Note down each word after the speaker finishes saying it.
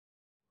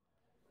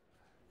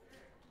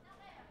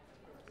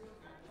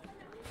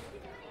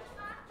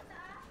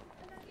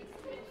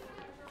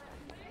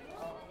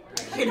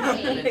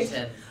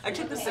I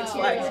took the Six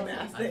Flags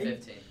math thing.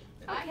 15.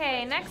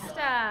 Okay, next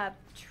up,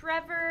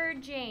 Trevor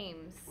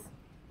James.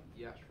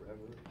 Yeah, Trevor.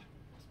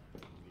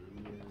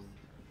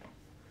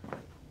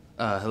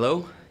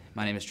 Hello,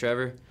 my name is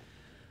Trevor.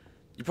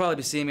 You'll probably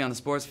be seeing me on the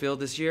sports field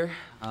this year.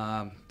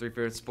 3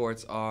 favorite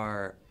sports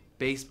are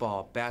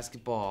baseball,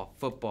 basketball,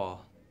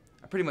 football.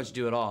 I pretty much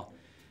do it all.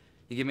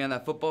 You get me on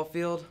that football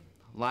field,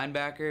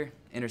 linebacker,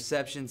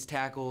 interceptions,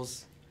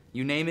 tackles,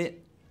 you name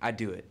it, I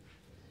do it.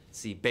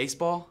 See,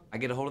 baseball, I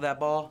get a hold of that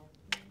ball,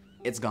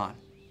 it's gone.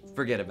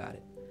 Forget about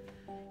it.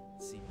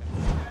 See.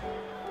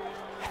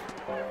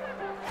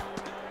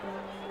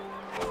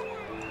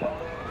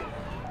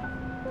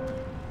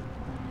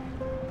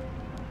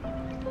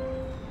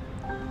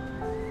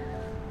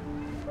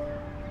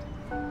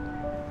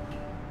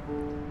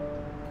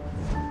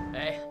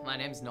 Hey, my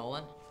name's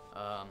Nolan.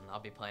 I'll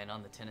be playing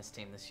on the tennis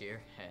team this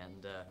year,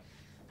 and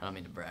I don't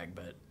mean to brag,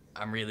 but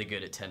I'm really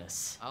good at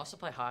tennis. I also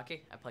play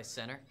hockey. I play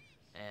center,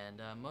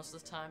 and most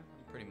of the time,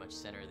 I'm pretty much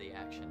center of the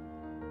action.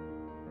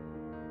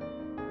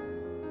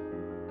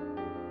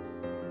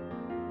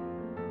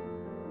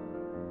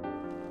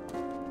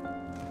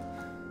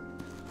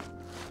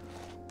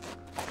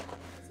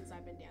 Since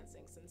I've been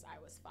dancing since I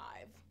was 5.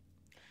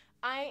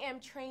 I am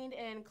trained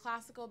in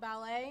classical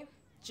ballet,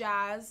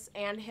 jazz,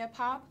 and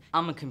hip-hop.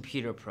 I'm a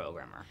computer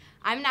programmer.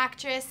 I'm an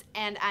actress,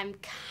 and I'm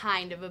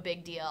kind of a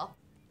big deal.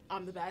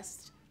 I'm the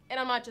best. And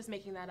I'm not just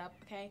making that up,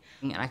 okay?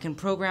 And I can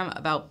program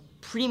about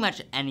pretty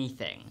much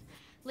anything.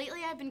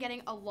 Lately, I've been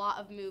getting a lot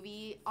of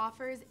movie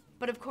offers,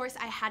 but of course,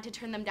 I had to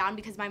turn them down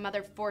because my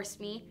mother forced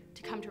me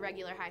to come to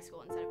regular high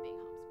school instead of being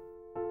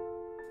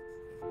homeschooled.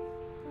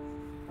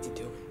 What's he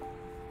doing?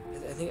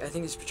 I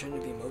think he's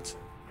pretending to be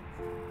Mozart.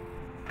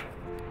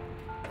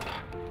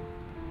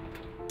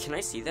 Can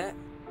I see that?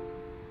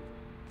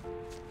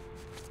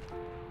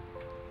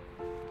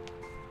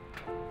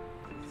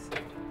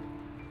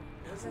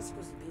 How's that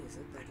supposed to be? Is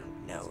it like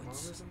a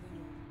notes or something?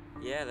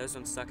 Yeah, those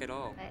don't suck at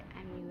all. But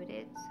I'm new at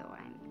it, so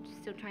I'm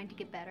still trying to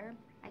get better.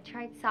 I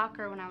tried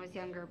soccer when I was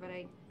younger, but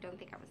I don't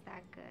think I was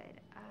that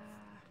good.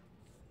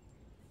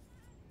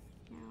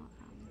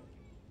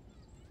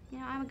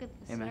 I'm a good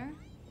listener. Hey, man.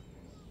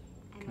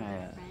 I'm Can a I,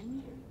 good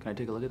friend. Can I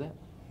take a look at that?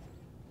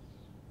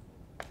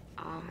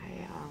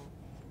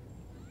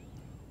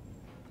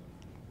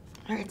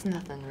 It's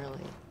nothing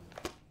really.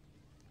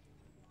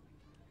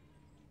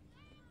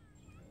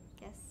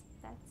 Guess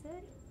that's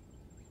it.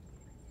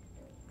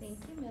 Thank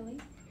you,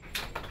 Millie.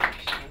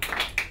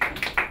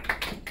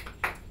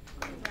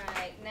 All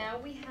right, now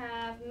we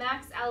have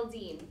Max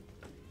Aldine.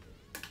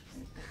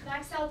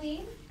 Max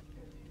Aldine?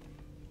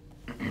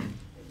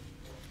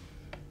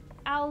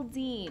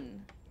 Aldine.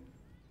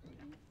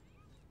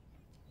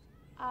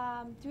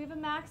 Do we have a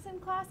Max in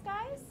class,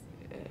 guys?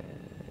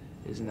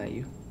 Isn't that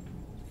you?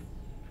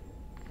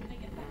 Did I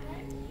get that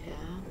right?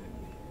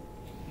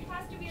 Yeah.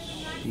 Class, do we have a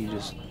Max? She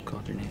just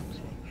called your name.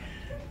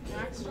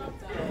 Max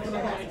dropped out.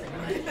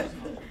 Is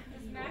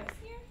Max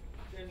here?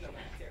 There's no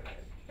Max here.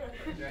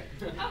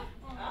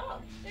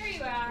 Oh, there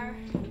you are.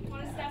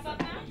 Want to step up,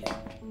 Max?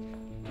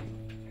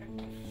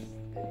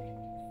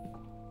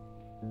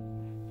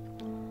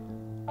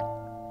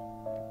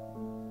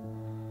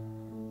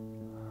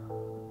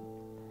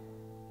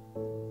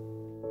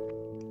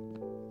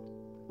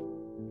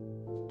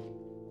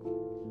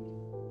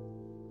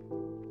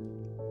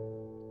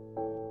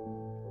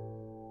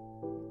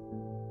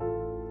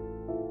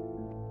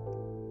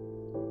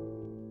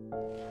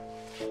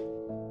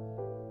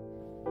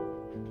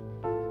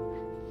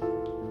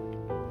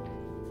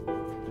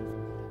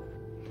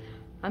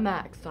 I'm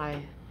Max.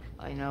 I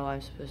know I'm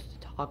supposed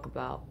to talk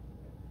about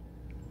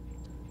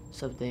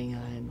something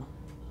I'm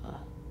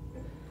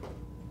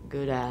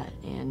good at,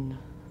 and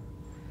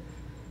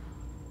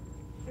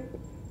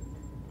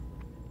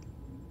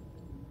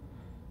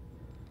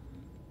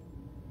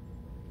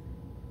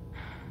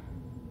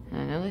I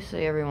know they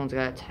say everyone's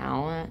got a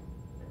talent,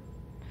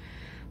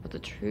 but the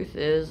truth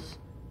is,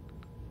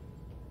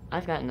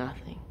 I've got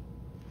nothing.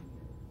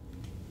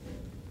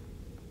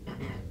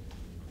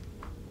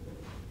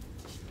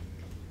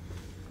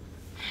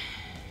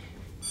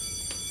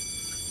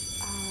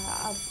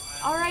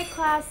 All right,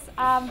 class.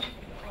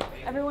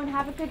 Everyone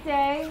have a good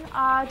day.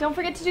 Don't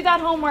forget to do that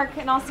homework,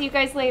 and I'll see you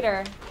guys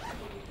later.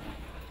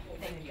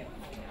 Thank you.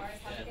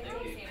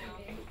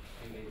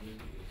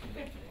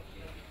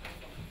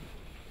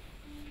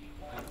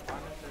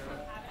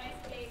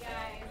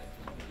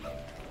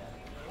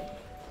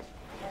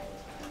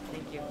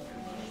 Thank you.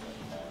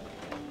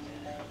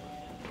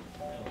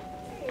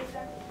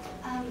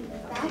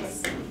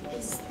 Max,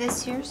 is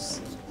this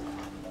yours?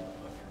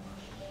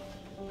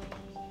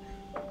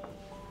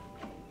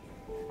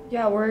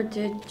 Yeah, where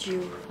did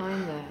you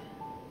find that?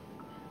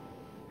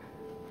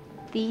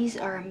 These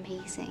are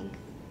amazing.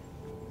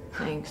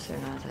 Thanks, they're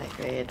not that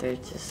great. They're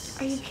just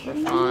Are you for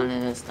kidding fun, me?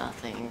 and it's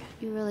nothing.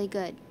 You're really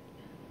good.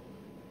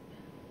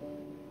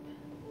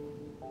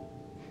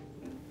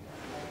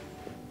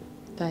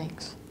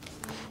 Thanks.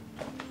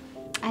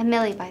 I'm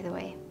Millie, by the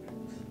way.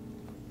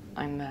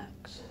 I'm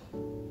Max.